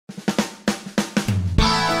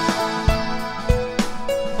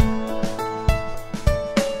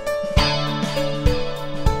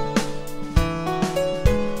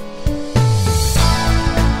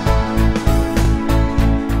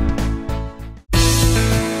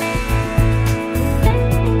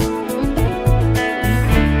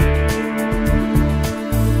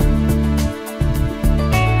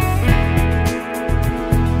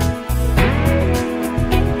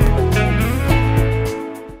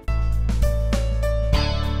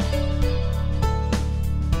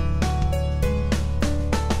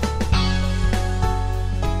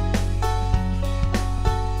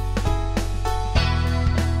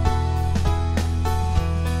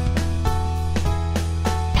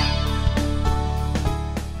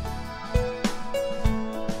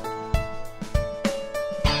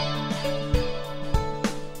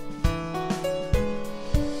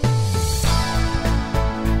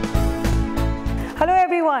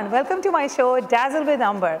everyone, welcome to my show Dazzle with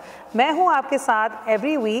Amber। मैं हूँ आपके साथ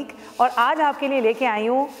एवरी वीक और आज आपके लिए लेके आई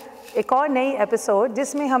हूँ एक और नई एपिसोड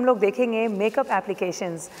जिसमें हम लोग देखेंगे मेकअप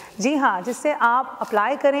एप्लीकेशंस। जी हाँ, जिससे आप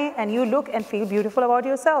अप्लाई करें and you look and feel beautiful about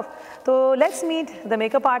yourself. तो let's meet the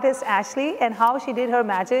makeup artist Ashley and how she did her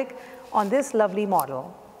magic on this lovely model।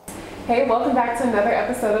 Hey, welcome back to another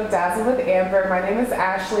episode of Dazzle with Amber. My name is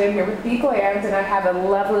Ashley. I'm here with Be Glammed, and I have a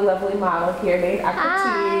lovely, lovely model here named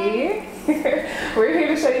Akriti. We're here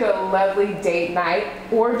to show you a lovely date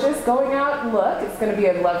night or just going out look. It's going to be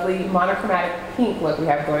a lovely monochromatic pink look we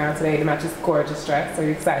have going on today to match this gorgeous dress. Are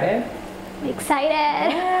you excited?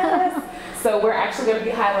 Excited. Yes. So we're actually going to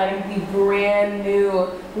be highlighting the brand new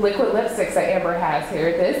liquid lipsticks that Amber has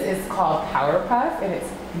here. This is called Powerpuff, and it's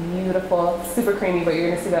beautiful, super creamy, but you're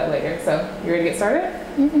going to see that later. So you ready to get started?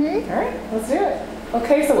 Mm-hmm. All right, let's do it.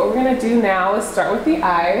 Okay, so what we're going to do now is start with the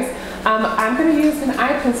eyes. I'm going to use an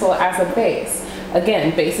eye pencil as a base.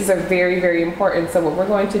 Again, bases are very, very important. So what we're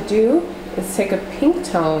going to do is take a pink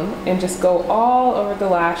tone and just go all over the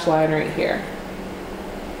lash line right here.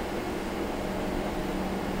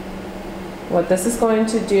 What this is going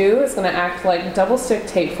to do is going to act like double stick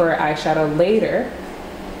tape for our eyeshadow later.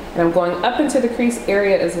 And I'm going up into the crease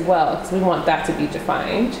area as well because we want that to be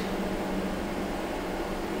defined.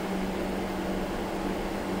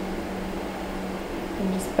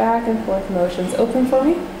 And just back and forth motions open for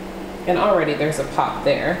me. And already there's a pop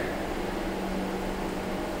there.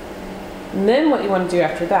 And then what you want to do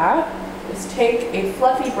after that is take a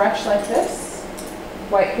fluffy brush like this,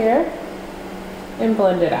 white hair, and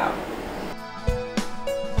blend it out.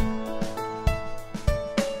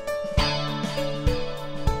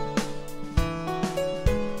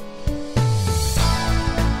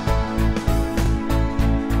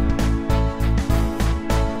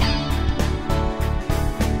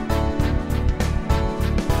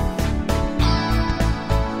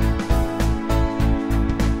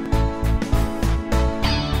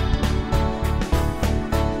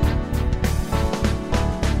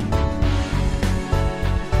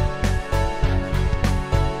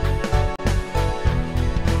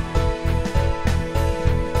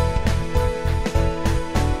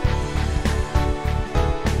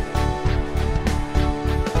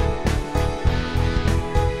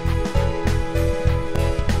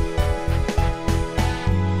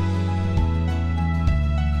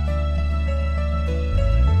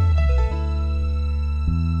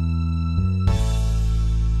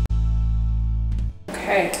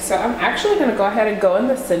 Okay, so I'm actually going to go ahead and go in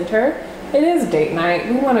the center. It is date night.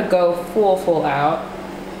 We want to go full out.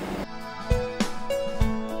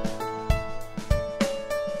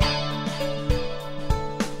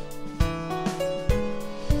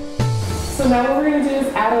 So now what we're going to do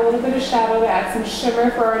is add a little bit of shadow to add some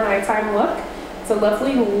shimmer for our nighttime look. It's a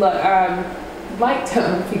lovely light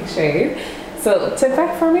tone pink shade. So tip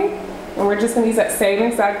back for me, and we're just going to use that same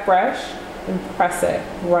exact brush and press it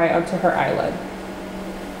right onto her eyelid.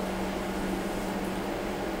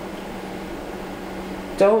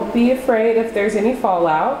 Don't be afraid if there's any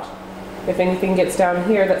fallout. If anything gets down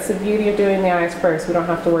here, that's the beauty of doing the eyes first. We don't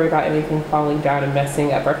have to worry about anything falling down and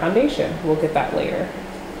messing up our foundation. We'll get that later.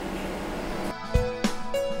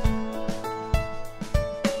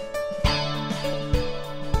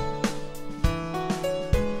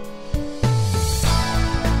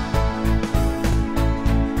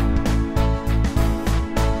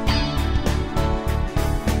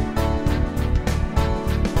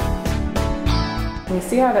 You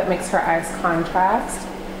see how that makes her eyes contrast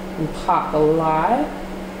and pop a lot,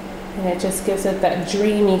 and it just gives it that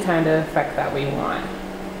dreamy kind of effect that we want.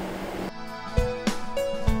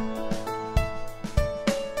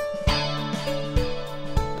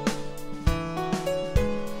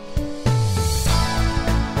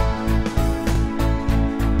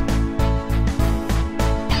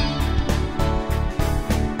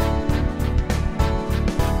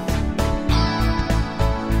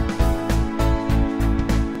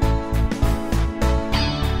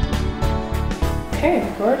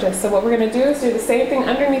 Okay, gorgeous. So what we're going to do is do the same thing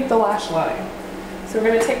underneath the lash line. So we're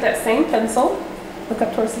going to take that same pencil, look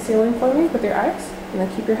up towards the ceiling for me with your eyes, and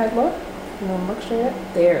then keep your head low, and then look straight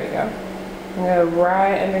up. There we go. I'm going to go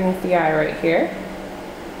right underneath the eye right here.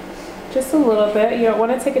 Just a little bit. You don't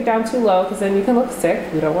want to take it down too low because then you can look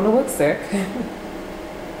sick. We don't want to look sick.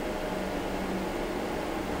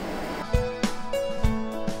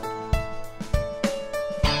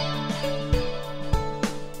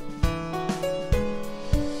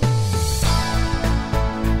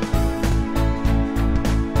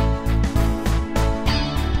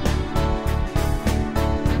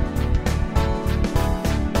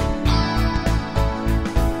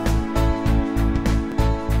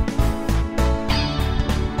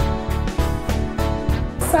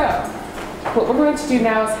 So, what we're going to do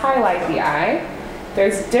now is highlight the eye.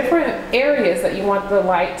 There's different areas that you want the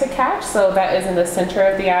light to catch, so that is in the center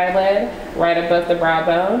of the eyelid, right above the brow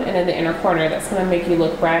bone, and in the inner corner. That's going to make you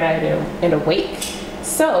look bright-eyed and awake.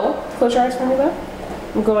 So, close your eyes for me though.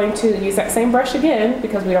 I'm going to use that same brush again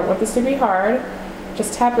because we don't want this to be hard.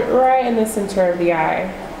 Just tap it right in the center of the eye.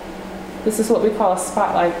 This is what we call a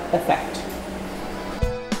spotlight effect.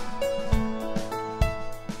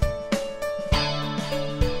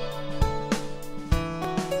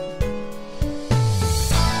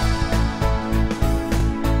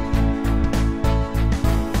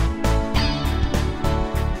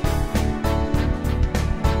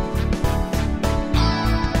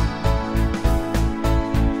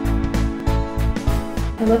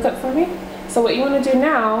 And look up for me. So what you want to do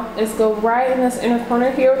now is go right in this inner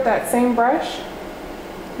corner here with that same brush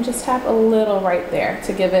and just tap a little right there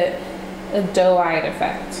to give it a doe-eyed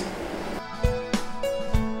effect.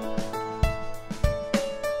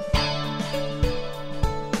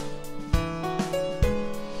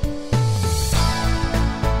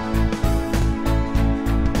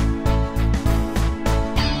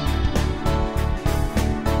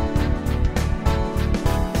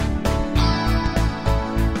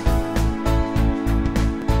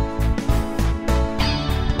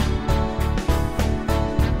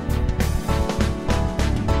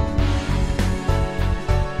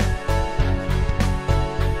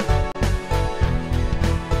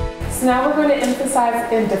 So now we're going to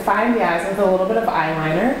emphasize and define the eyes with a little bit of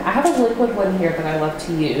eyeliner. I have a liquid one here that I love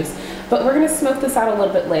to use, but we're going to smoke this out a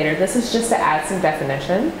little bit later. This is just to add some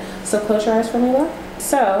definition. So close your eyes for me, love.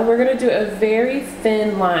 So we're going to do a very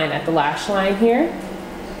thin line at the lash line here.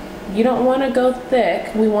 You don't want to go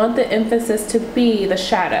thick. We want the emphasis to be the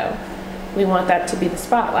shadow. We want that to be the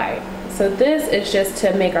spotlight. So this is just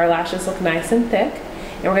to make our lashes look nice and thick.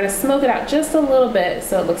 And we're going to smoke it out just a little bit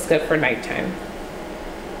so it looks good for nighttime.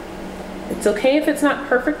 It's okay if it's not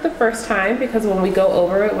perfect the first time because when we go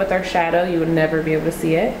over it with our shadow, you would never be able to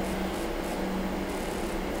see it.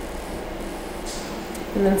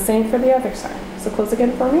 And then same for the other side. So close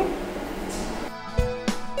again for me.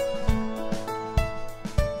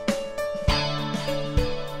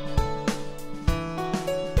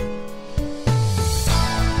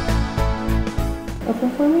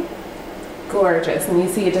 Open for me. Gorgeous. And you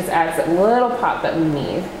see it just adds that little pop that we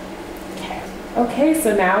need. Okay,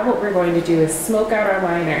 so now what we're going to do is smoke out our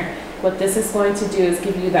liner. What this is going to do is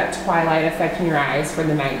give you that twilight effect in your eyes for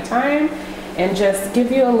the nighttime and just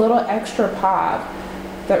give you a little extra pop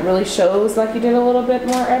that really shows like you did a little bit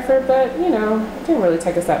more effort, but you know, it didn't really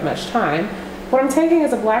take us that much time. What I'm taking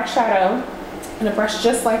is a black shadow and a brush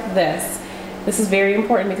just like this. This is very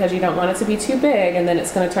important because you don't want it to be too big and then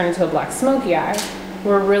it's going to turn into a black smoky eye.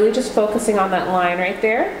 We're really just focusing on that line right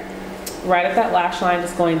there, right at that lash line,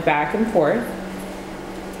 just going back and forth.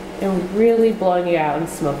 And really blowing it out and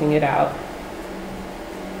smoking it out.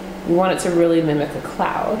 You want it to really mimic a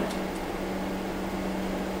cloud.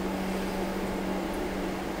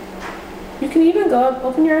 You can even go up,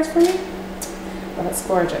 open your eyes for me. Oh, that's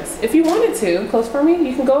gorgeous. If you wanted to, close for me,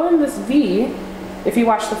 you can go in this V. If you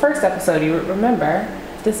watched the first episode, you remember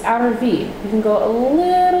this outer V. You can go a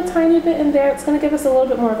little tiny bit in there. It's going to give us a little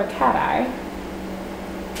bit more of a cat eye.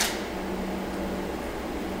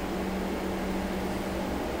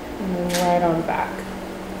 And then right on back.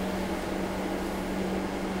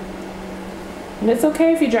 And it's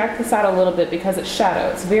okay if you drag this out a little bit because it's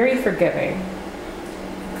shadow. It's very forgiving.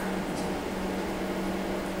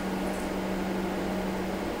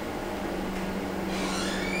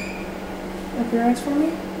 Up your eyes for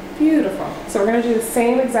me. Beautiful. So we're going to do the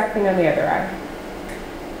same exact thing on the other eye.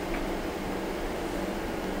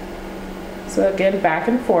 So again, back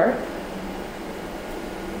and forth.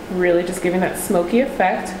 Really just giving that smoky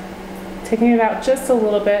effect. Taking it out just a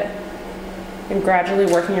little bit and gradually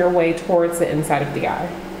working your way towards the inside of the eye.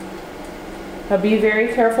 Now be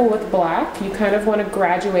very careful with black. You kind of want to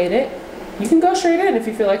graduate it. You can go straight in if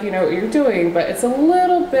you feel like you know what you're doing, but it's a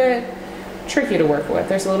little bit tricky to work with.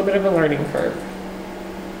 There's a little bit of a learning curve.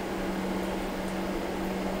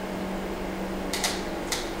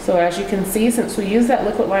 So as you can see, since we use that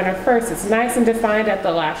liquid liner first, it's nice and defined at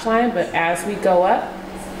the lash line, but as we go up,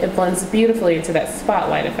 it blends beautifully into that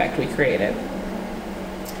spotlight effect we created.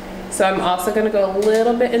 So I'm also going to go a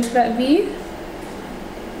little bit into that V,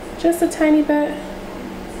 just a tiny bit.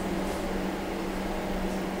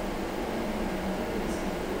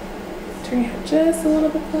 Turn your head just a little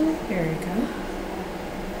bit for me. There you go.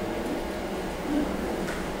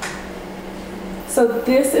 So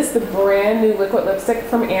this is the brand new liquid lipstick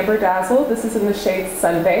from Dazzle. This is in the shade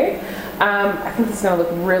Sunday. I think this is going to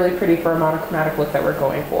look really pretty for a monochromatic look that we're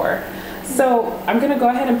going for. So I'm going to go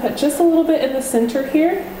ahead and put just a little bit in the center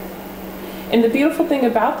here. And the beautiful thing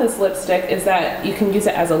about this lipstick is that you can use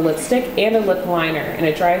it as a lipstick and a lip liner, and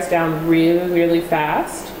it dries down really, really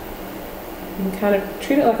fast. You can kind of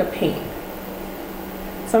treat it like a paint.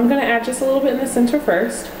 So I'm going to add just a little bit in the center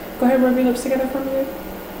first. Go ahead and rub your lips together for me.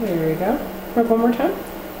 There we go. Rub one more time.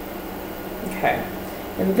 Okay.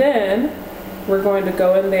 And then we're going to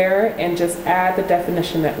go in there and just add the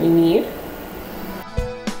definition that we need.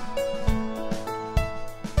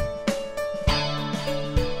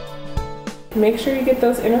 Make sure you get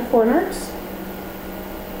those inner corners.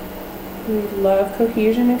 We love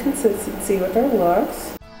cohesion and consistency with our looks.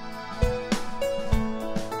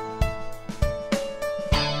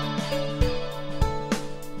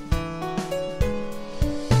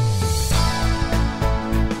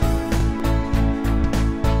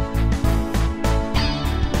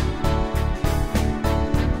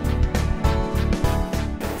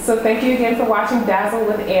 So thank you again for watching Dazzle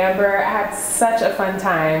with Amber. I had such a fun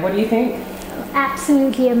time. What do you think?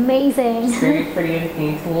 Absolutely amazing. It's very pretty and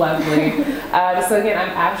pink, lovely. So again, I'm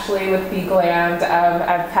Ashley with Be Glammed.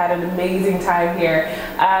 I've had an amazing time here,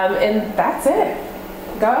 and that's it.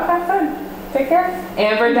 Go out, have fun. Take care.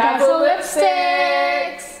 Amber Dazzle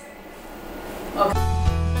lipsticks. Okay.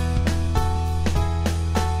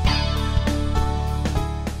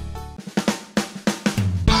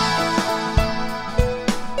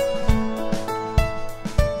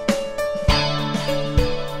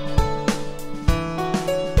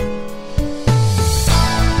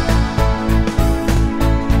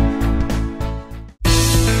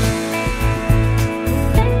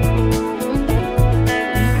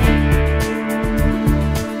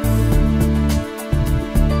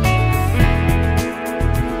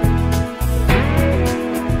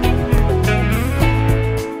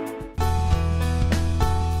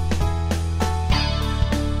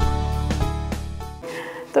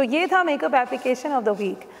 तो ये था makeup application of the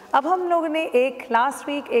week. अब हम लोगों ने last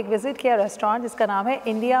week एक visit किया restaurant जिसका नाम है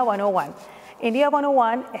India 101। India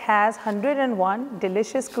 101 has 101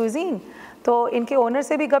 delicious cuisine. तो इनके ओनर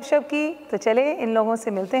से भी गपशप की, तो चले इन लोगों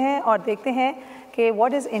से मिलते हैं और देखते हैं कि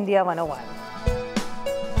what is India 101।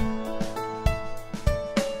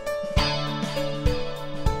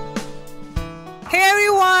 Hey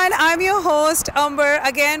everyone, I'm your host Amber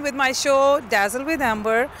again with my show Dazzle with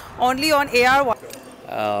Amber, only on AR1.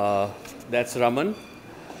 That's Raman.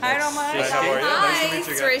 Hi Raman. Hi,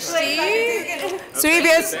 Srishti. Sweet,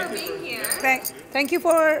 Thanks for being here. Thank you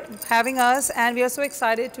for having us, and we are so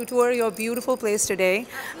excited to tour your beautiful place today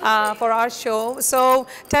for our show. So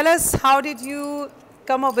tell us, how did you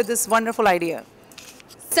come up with this wonderful idea?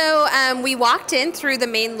 So we walked in through the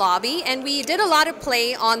main lobby, and we did a lot of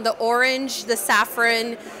play on the orange, the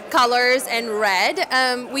saffron colors, and red.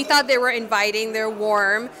 We thought they were inviting, they're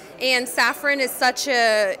warm, and saffron is such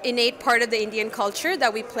an innate part of the Indian culture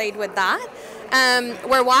that we played with that.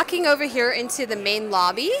 We're walking over here into the main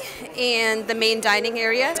lobby and the main dining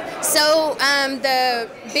area. So the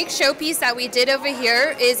big showpiece that we did over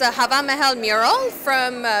here is a Hava Mahal mural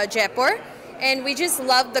from Jaipur. And we just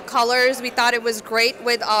loved the colors. We thought it was great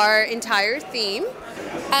with our entire theme.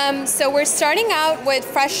 So we're starting out with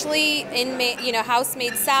freshly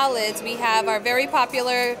house-made salads. We have our very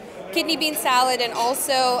popular kidney bean salad and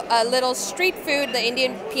also a little street food, the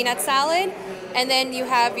Indian peanut salad. And then you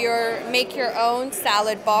have your make your own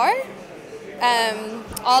salad bar.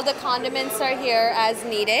 All the condiments are here as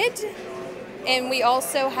needed. And we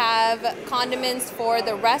also have condiments for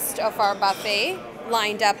the rest of our buffet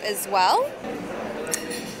lined up as well.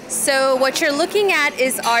 So what you're looking at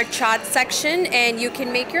is our chaat section, and you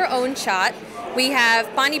can make your own chaat. We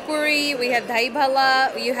have pani puri, we have dahi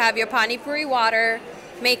bhala, you have your pani puri water.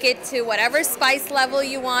 Make it to whatever spice level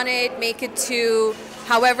you want it, make it to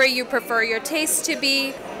however you prefer your taste to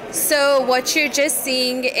be. So what you're just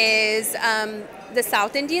seeing is the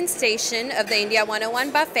South Indian station of the India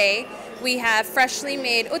 101 buffet. We have freshly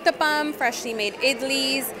made uttapam, freshly made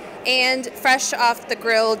idlis, and fresh off the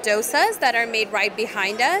grill dosas that are made right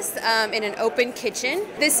behind us in an open kitchen.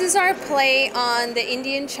 This is our play on the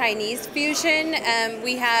Indian-Chinese fusion.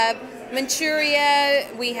 We have Manchuria,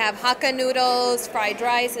 we have Hakka noodles, fried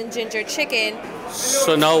rice, and ginger chicken.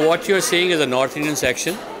 So now what you're seeing is a North Indian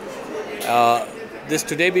section. This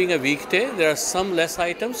today being a weekday, there are some less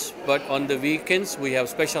items, but on the weekends we have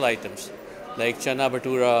special items like chana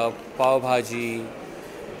bhatura, pav bhaji,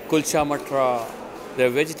 kulcha matra. There are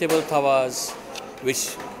vegetable tawas,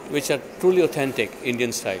 which are truly authentic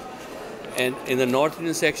Indian style. And in the North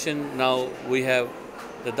Indian section now we have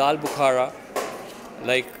the dal bukhara,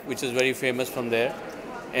 which is very famous from there.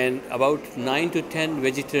 and about 9 to 10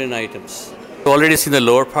 vegetarian items. We've already seen the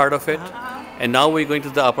lower part of it, and now we're going to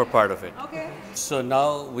the upper part of it. Okay. So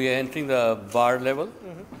now we are entering the bar level.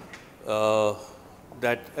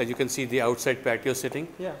 That, as you can see, the outside patio sitting.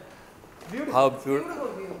 Yeah. Beautiful. How beautiful.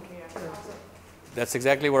 That's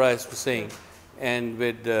exactly what I was saying. And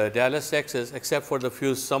with Dallas, Texas, except for the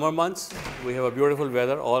few summer months, we have a beautiful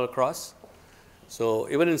weather all across. So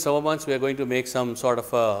even in summer months, we are going to make some sort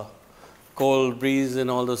of a cold breeze and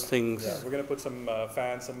all those things. Yeah, we're going to put some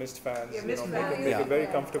fans, some mist fans, Yeah, mist make fans. it very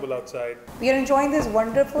comfortable outside. We are enjoying this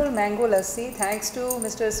wonderful mango lassi thanks to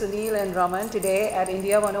Mr. Sunil and Raman today at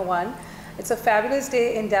India 101. It's a fabulous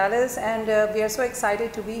day in Dallas, and we are so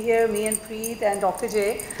excited to be here, me and Preet and Dr.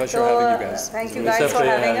 J. Pleasure having you guys. Thank you It's guys a for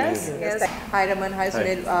pleasure having having us. you. Yes. Hi Raman, hi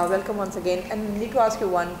Sunil, welcome once again. And I need to ask you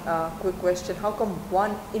one quick question. How come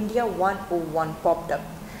India 101 popped up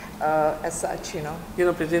as such, you know? You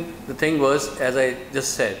know, Preeti, the thing was, as I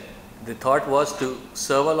just said, the thought was to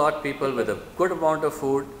serve a lot of people with a good amount of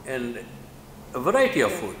food and a variety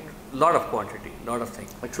of food, a lot of quantity, a lot of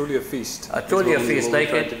things. Like truly a feast. Truly a feast, like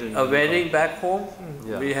a wedding back home,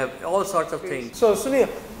 we have all sorts of things. So Sunil,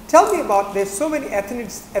 tell me about, there's so many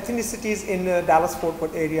ethnicities in Dallas Fort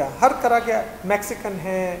Worth area. हर तरह के Mexican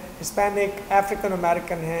हैं, Hispanic, African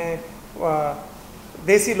American हैं,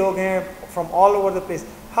 देसी लोग हैं from all over the place.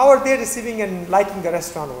 How are they receiving and liking the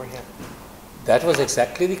restaurant over here? That was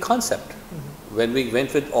exactly the concept. When we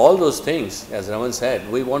went with all those things, as Raman said,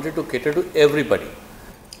 we wanted to cater to everybody.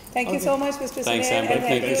 Thank you so much, Mr. Thanks, Sunil. Amber. And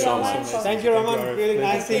Thank you so Raman, much. for- Thank you, Raman. Really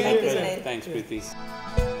nice seeing Thank you, you. Sunil. Thanks, Preeti.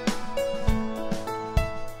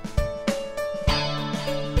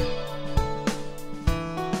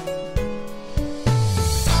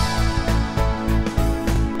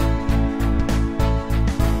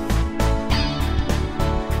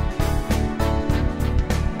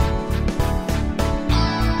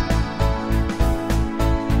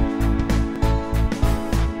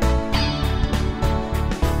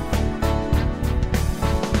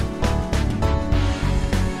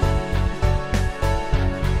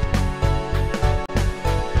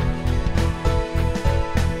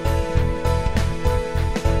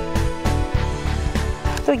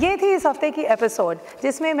 तो ये थी इस हफ्ते की episode,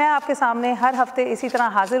 जिसमें मैं आपके सामने हर हफ्ते इसी तरह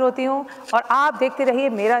हाजिर होती हूँ और आप देखते रहिए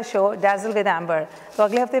मेरा शो डैज़ल विद एम्बर। तो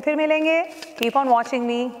अगले हफ्ते फिर मिलेंगे। Keep on watching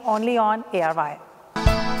me only on ARY।